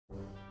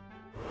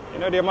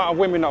know, the amount of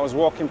women that was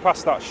walking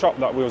past that shop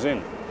that we was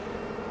in,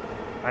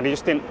 and he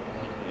just didn't,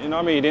 you know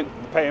what I mean, he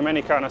didn't pay him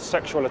any kind of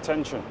sexual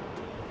attention.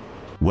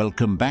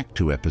 Welcome back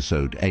to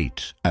episode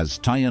 8, as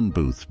Tyan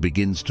Booth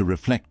begins to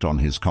reflect on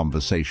his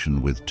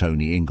conversation with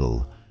Tony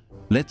INGLE.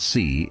 Let's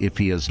see if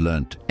he has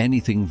learnt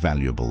anything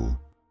valuable.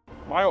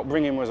 My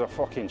upbringing was a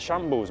fucking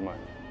shambles, man.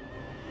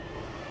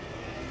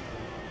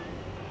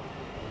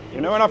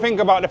 You know, when I think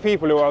about the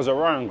people who I was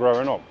around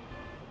growing up,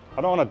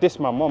 I don't want to diss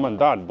my mum and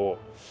dad, but,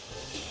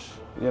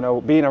 you know,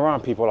 being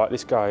around people like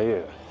this guy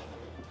here,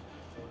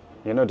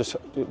 you know, just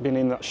being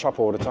in that shop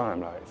all the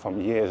time, like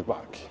from years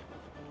back,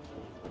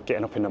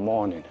 getting up in the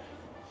morning,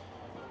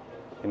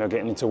 you know,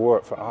 getting into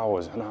work for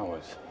hours and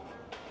hours,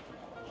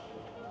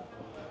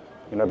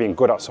 you know, being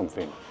good at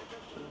something,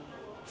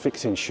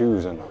 fixing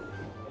shoes and that.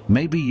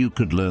 Maybe you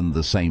could learn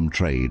the same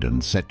trade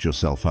and set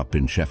yourself up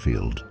in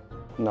Sheffield.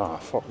 Nah,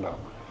 fuck that.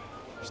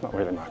 It's not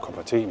really my cup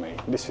of tea, mate.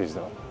 This is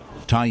that.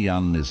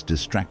 Tyan is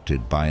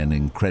distracted by an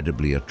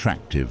incredibly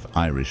attractive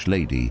Irish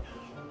lady.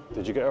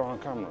 Did you get her on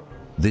camera?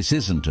 This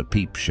isn't a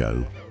peep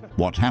show.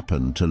 What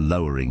happened to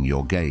lowering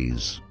your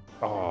gaze?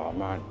 Oh,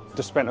 man.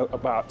 Just spent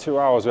about 2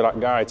 hours with that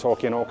guy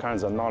talking all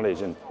kinds of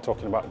knowledge and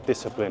talking about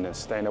discipline and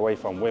staying away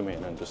from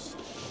women and just...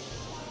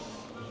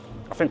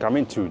 I think I'm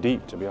in too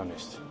deep, to be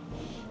honest.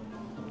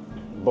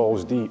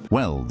 Balls deep.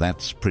 Well,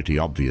 that's pretty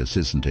obvious,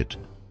 isn't it?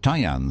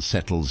 Tyan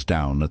settles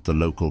down at the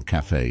local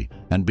cafe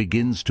and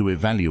begins to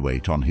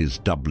evaluate on his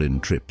Dublin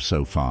trip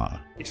so far.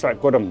 It's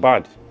like good and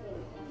bad.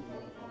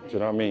 Do you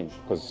know what I mean?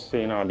 Because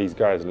seeing how these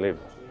guys live,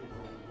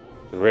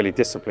 they're really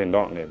disciplined,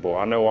 aren't they? But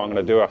I know what I'm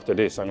going to do after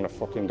this. I'm going to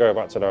fucking go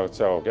back to the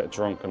hotel, get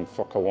drunk and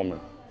fuck a woman.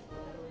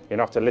 You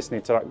know, after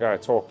listening to that guy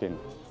talking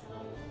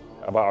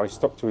about how he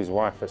stuck to his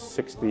wife for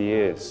 60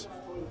 years.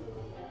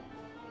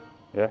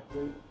 Yeah?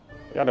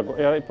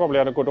 He probably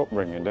had a good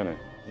upbringing, didn't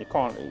he?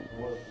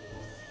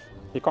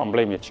 You can't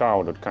blame your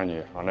childhood, can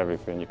you, on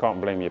everything? You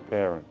can't blame your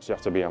parents. You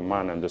have to be a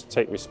man and just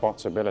take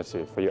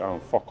responsibility for your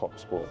own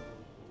fuck-ups, but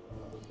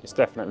it's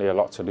definitely a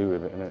lot to do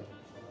with it, isn't it?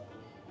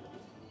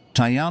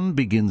 Tyan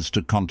begins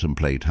to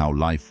contemplate how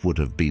life would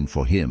have been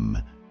for him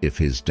if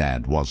his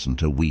dad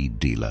wasn't a weed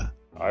dealer.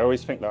 I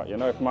always think that, you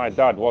know, if my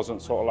dad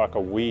wasn't sort of like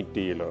a weed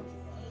dealer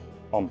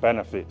on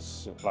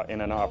benefits, like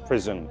in and out of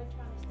prison,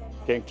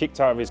 getting kicked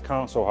out of his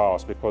council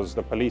house because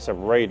the police have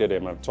raided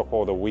him and took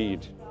all the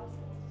weed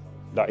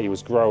that he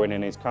was growing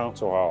in his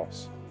council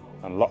house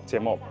and locked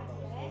him up.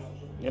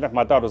 You know, if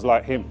my dad was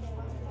like him,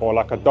 or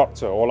like a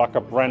doctor, or like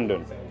a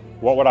Brendan,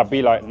 what would I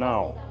be like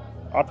now?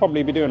 I'd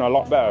probably be doing a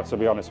lot better, to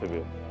be honest with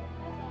you.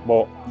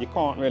 But you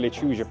can't really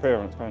choose your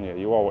parents, can you?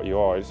 You are what you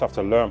are. You just have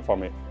to learn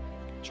from it.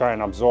 Try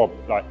and absorb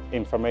like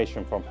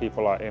information from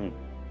people like him.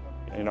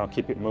 You know,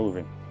 keep it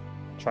moving.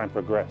 Try and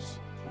progress.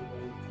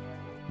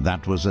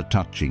 That was a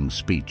touching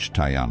speech,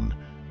 Tyan.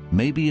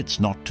 Maybe it's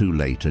not too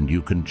late and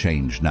you can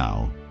change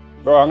now.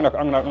 Bro, I'm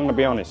gonna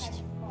be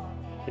honest.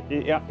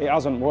 It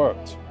hasn't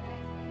worked.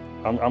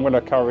 I'm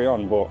gonna carry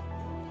on, but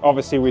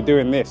obviously we're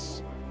doing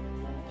this.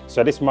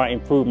 So this might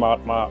improve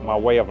my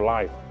way of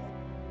life.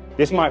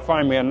 This might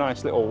find me a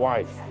nice little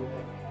wife.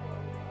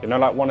 You know,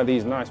 like one of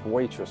these nice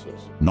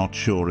waitresses. Not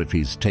sure if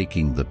he's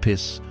taking the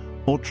piss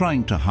or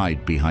trying to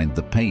hide behind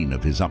the pain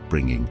of his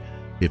upbringing.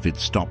 If it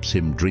stops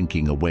him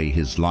drinking away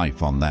his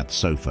life on that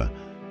sofa,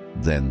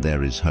 then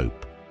there is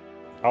hope.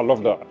 I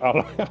love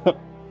that.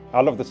 I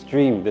love the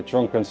stream, the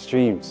drunken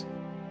streams,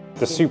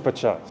 the super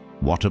chats.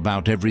 What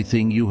about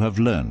everything you have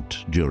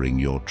learnt during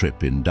your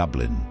trip in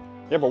Dublin?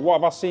 Yeah, but what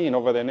have I seen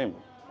other than him?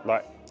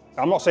 Like,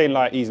 I'm not saying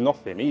like he's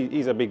nothing,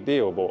 he's a big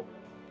deal, but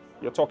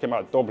you're talking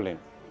about Dublin.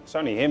 It's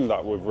only him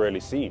that we've really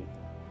seen.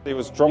 There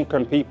was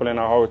drunken people in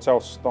our hotel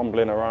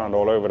stumbling around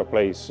all over the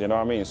place, you know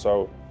what I mean?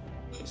 So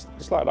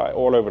it's like that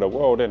all over the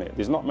world, isn't it?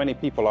 There's not many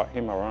people like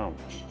him around.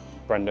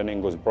 Brendan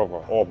Ingle's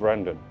brother, or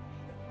Brendan,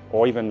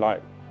 or even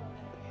like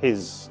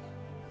his,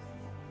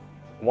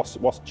 what's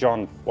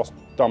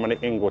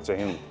Dominic Ingle to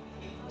him?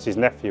 It's his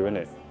nephew, isn't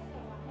it?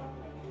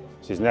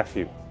 It's his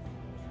nephew.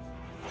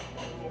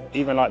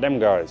 Even like them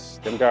guys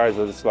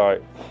are just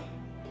like,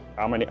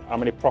 how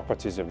many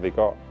properties have they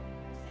got?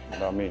 You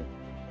know what I mean?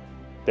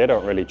 They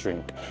don't really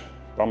drink.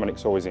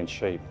 Dominic's always in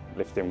shape,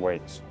 lifting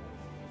weights.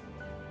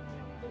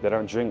 They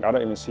don't drink. I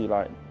don't even see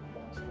like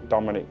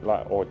Dominic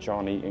or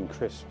John eating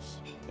crisps.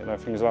 You know,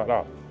 things like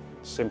that.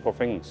 Simple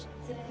things.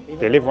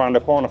 They live around the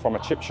corner from a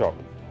chip shop.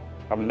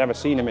 I've never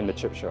seen him in the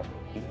chip shop.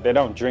 They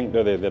don't drink,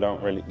 do they? They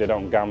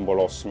don't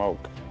gamble or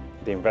smoke.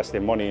 They invest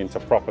their money into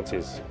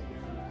properties.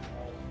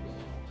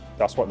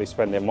 That's what they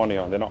spend their money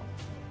on. They're not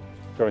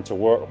going to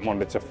work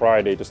Monday to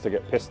Friday just to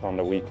get pissed on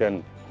the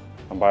weekend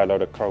and buy a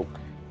load of coke.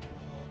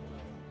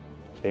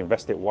 They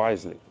invest it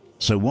wisely.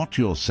 So what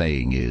you're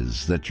saying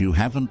is that you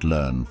haven't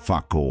learned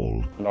fuck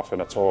all?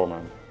 Nothing at all,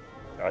 man.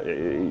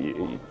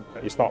 It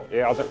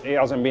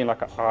hasn't been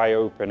like an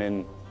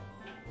eye-opening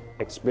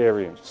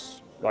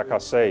experience. Like I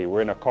say,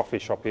 we're in a coffee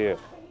shop here.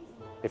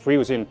 If we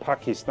was in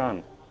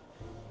Pakistan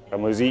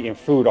and was eating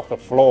food off the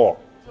floor,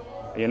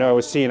 you know,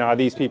 we're seeing how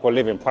these people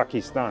live in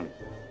Pakistan.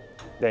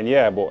 then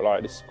yeah, but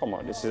like this, come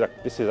on, this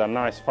is a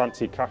nice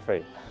fancy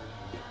cafe.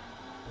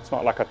 It's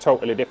not like a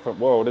totally different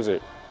world, is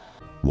it?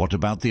 What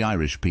about the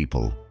Irish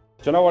people?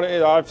 Do you know what it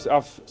is?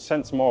 I've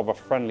sensed more of a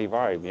friendly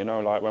vibe, you know,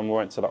 like when we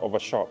went to that other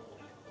shop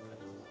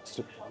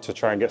to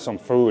try and get some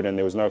food and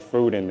there was no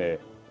food in there.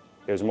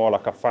 It was more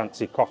like a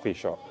fancy coffee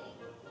shop.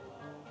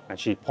 And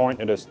she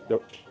pointed us,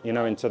 you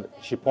know,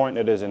 she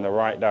pointed us in the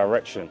right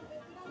direction,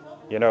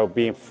 you know,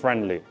 being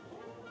friendly.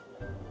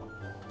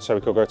 So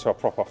we could go to a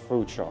proper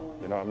food shop,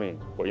 you know what I mean?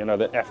 But you know,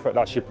 the effort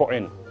that she put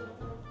in,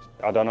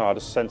 I don't know, I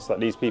just sense that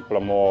these people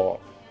are more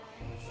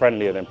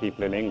friendlier than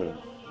people in England.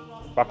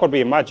 But I could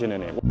be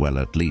imagining it. Well,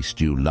 at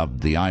least you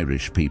loved the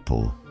Irish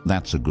people.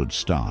 That's a good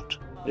start.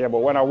 Yeah, but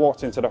when I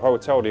walked into the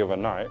hotel the other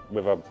night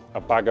with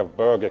a bag of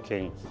Burger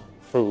King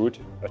food,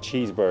 a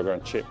cheeseburger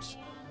and chips,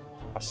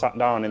 I sat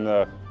down in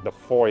the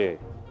foyer.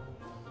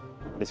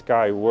 This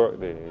guy who worked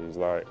there, he's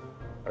like,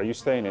 "Are you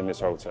staying in this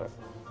hotel?"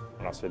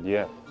 And I said,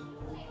 "Yeah."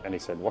 And he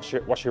said, what's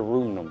your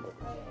room number?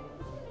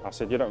 I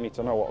said, "You don't need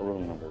to know what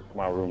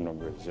my room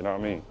number is, you know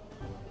what I mean?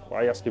 Why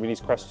are you asking me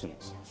these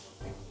questions?"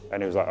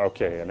 And he was like,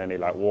 "Okay," and then he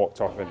like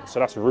walked off. So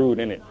that's rude,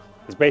 innit?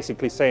 He's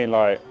basically saying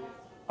like,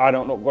 I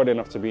don't look good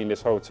enough to be in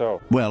this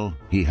hotel. Well,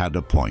 he had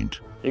a point.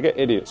 You get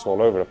idiots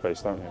all over the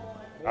place, don't you?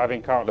 I've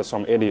encountered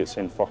some idiots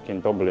in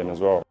fucking Dublin as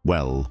well.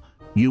 Well,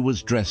 you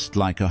was dressed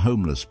like a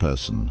homeless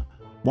person.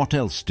 What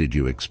else did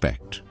you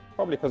expect?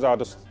 Probably because I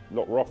just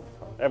look rough.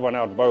 Everyone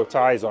had bow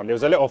ties on. There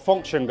was a little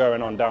function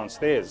going on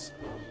downstairs.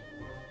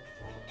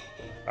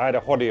 I had a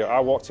hoodie. I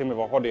walked in with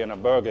a hoodie and a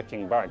Burger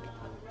King bag.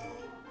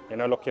 You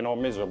know, looking all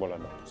miserable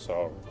and that.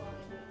 So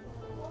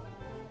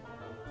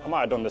I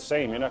might have done the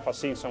same, you know, if I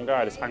seen some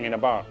guy that's hanging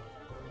about,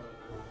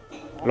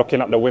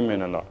 looking at the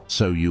women and that.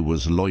 So you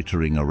was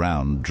loitering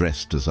around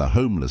dressed as a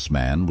homeless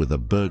man with a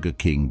Burger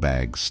King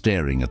bag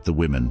staring at the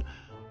women.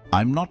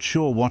 I'm not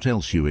sure what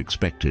else you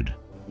expected.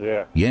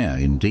 Yeah. Yeah,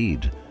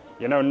 indeed.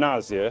 You know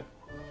Nas, yeah?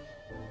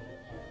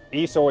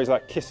 He used to always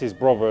like kiss his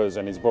brothers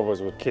and his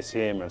brothers would kiss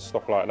him and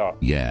stuff like that.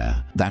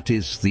 Yeah, that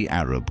is the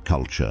Arab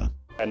culture.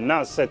 And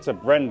Nas said to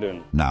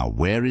Brendan... Now,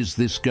 where is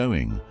this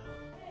going?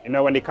 You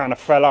know, when they kind of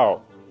fell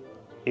out,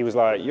 he was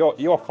like,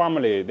 your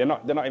family, they're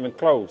not even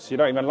close. You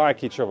don't even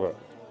like each other.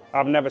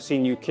 I've never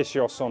seen you kiss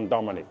your son,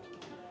 Dominic.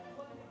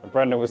 And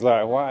Brendan was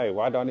like, why?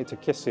 Why do I need to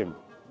kiss him?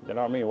 You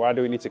know what I mean? Why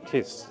do we need to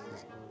kiss?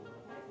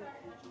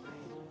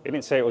 He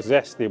didn't say it was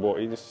zesty, but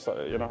he just,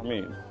 you know what I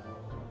mean?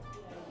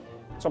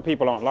 Some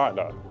people aren't like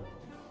that.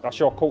 That's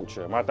your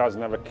culture. My dad's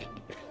never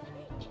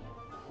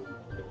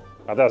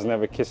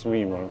kissed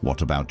me, man.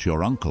 What about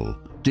your uncle?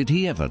 Did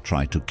he ever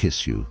try to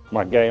kiss you?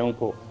 My gay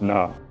uncle?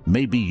 No.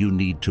 Maybe you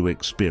need to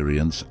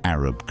experience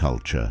Arab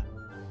culture.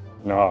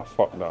 No,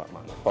 fuck that,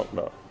 man. Fuck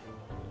that.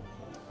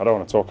 I don't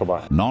want to talk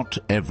about it. Not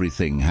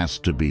everything has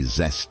to be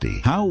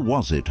zesty. How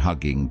was it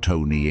hugging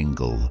Tony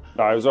Ingle?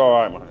 No, it was all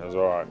right, man. It was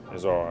all right. It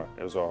was all right.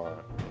 It was all right.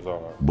 It was all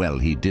right. Well,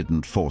 he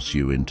didn't force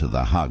you into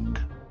the hug.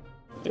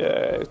 Yeah,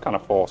 it was kind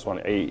of forced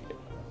one.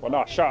 Well,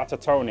 no, shout out to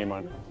Tony,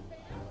 man.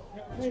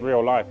 It's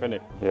real life,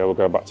 innit? Yeah, we'll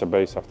go back to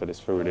base after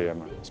this food here,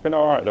 man. It's been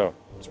all right, though.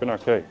 It's been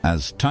okay.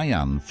 As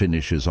Tyan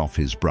finishes off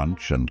his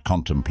brunch and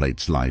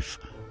contemplates life,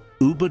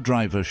 Uber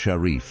driver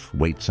Sharif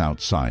waits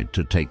outside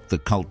to take the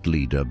cult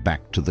leader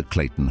back to the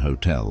Clayton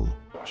Hotel.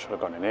 I should have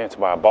gone in here to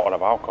buy a bottle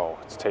of alcohol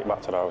to take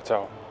back to the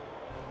hotel.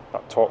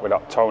 That talk with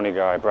that Tony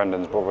guy,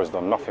 Brendan's brother, has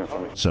done nothing for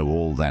me. So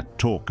all that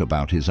talk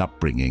about his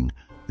upbringing,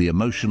 the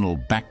emotional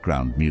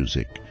background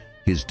music,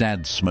 his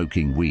dad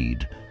smoking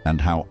weed, and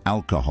how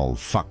alcohol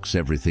fucks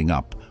everything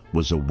up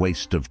was a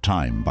waste of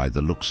time by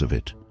the looks of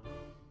it.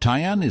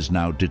 Tyan is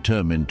now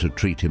determined to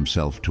treat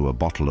himself to a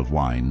bottle of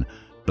wine,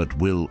 but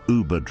will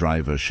Uber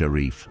driver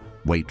Sharif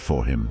wait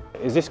for him?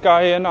 Is this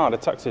guy here now, the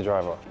taxi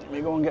driver? Let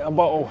me go and get a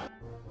bottle.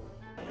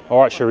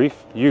 All right,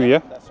 Sharif, you, yeah?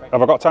 That's right.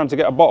 Have I got time to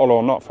get a bottle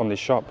or not from this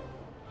shop?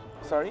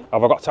 Sorry?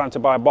 Have I got time to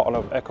buy a bottle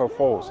of Echo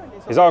Falls?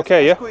 Is that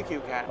okay, yeah? Quick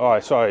you can. All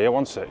right, sorry, yeah,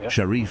 one sec, yeah?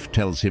 Sharif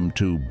tells him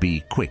to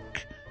be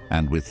quick,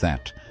 and with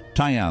that,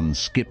 Tyan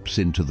skips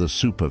into the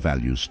Super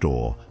Value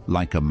store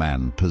like a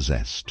man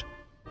possessed.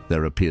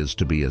 There appears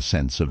to be a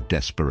sense of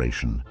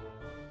desperation.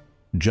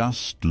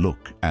 Just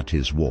look at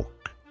his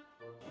walk.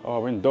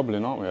 Oh, we're in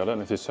Dublin, aren't we? I don't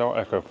know if they sell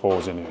Echo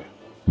Falls in here.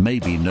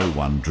 Maybe no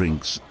one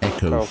drinks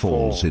Echo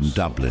Falls in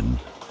Dublin.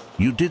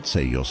 You did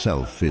say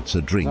yourself it's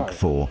a drink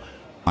for,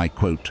 I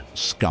quote,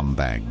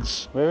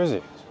 scumbags. Where is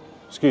it?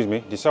 Excuse me,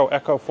 do you sell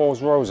Echo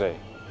Falls Rosé?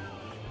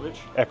 Which?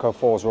 Echo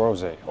Falls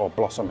Rosé or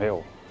Blossom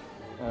Hill?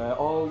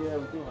 Oh yeah,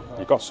 we do have that.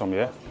 You got some,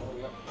 yeah?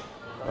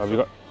 Have you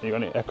got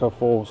any Echo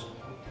Falls?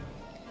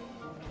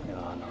 No,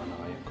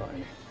 you ain't got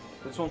any.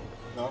 This one?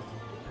 No.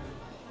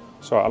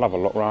 So I'll have a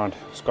look round.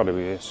 It's got to be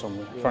here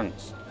somewhere. Yeah.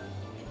 Thanks.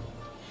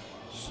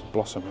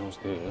 Blossom Hill's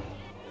there.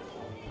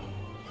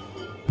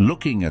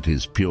 Looking at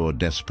his pure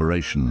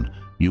desperation,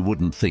 you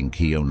wouldn't think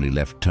he only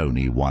left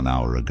Tony 1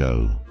 hour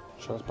ago.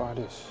 Shall I buy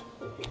this?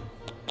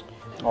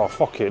 Oh,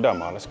 fuck it, don't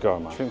man. Let's go,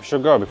 man. I think we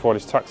should go before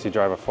this taxi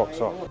driver fucks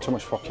up. Too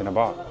much fucking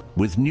about.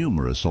 With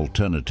numerous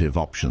alternative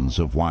options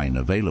of wine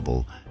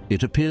available,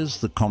 It appears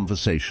the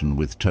conversation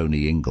with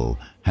Tony INGLE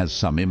has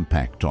some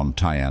impact on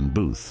Tyan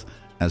Booth,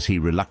 as he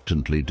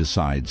reluctantly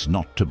decides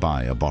not to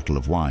buy a bottle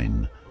of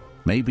wine.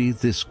 Maybe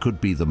this could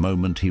be the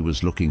moment he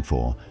was looking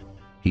for.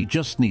 He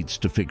just needs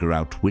to figure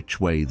out which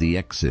way the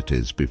exit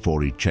is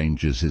before he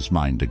changes his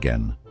mind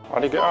again. How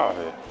do you get out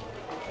of here?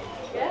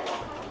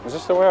 Yeah. Is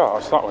this the way out?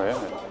 It's that way,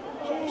 isn't it?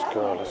 Let's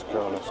go, let's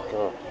go, let's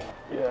go.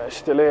 Yeah, it's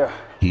still here.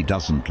 He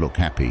doesn't look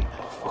happy.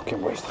 Fucking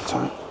waste of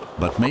time.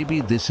 But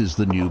maybe this is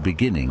the new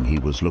beginning he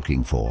was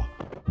looking for.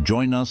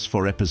 Join us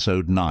for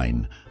episode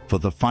 9 for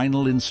the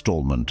final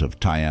installment of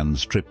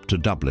Tyan's trip to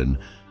Dublin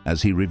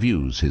as he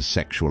reviews his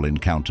sexual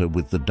encounter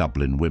with the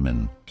Dublin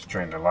women.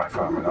 Strained the life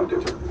out of me, that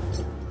did.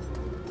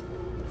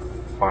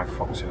 5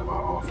 fox in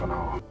about half an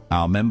hour.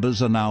 Our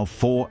members are now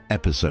 4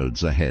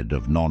 episodes ahead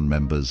of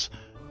non-members.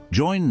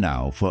 Join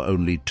now for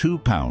only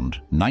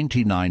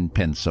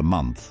 £2.99 a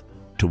month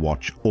to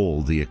watch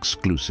all the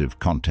exclusive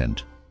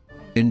content.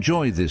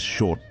 Enjoy this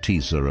short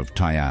teaser of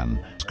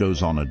Tyan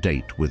goes on a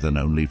date with an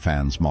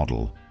OnlyFans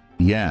model.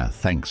 Yeah,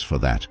 thanks for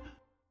that.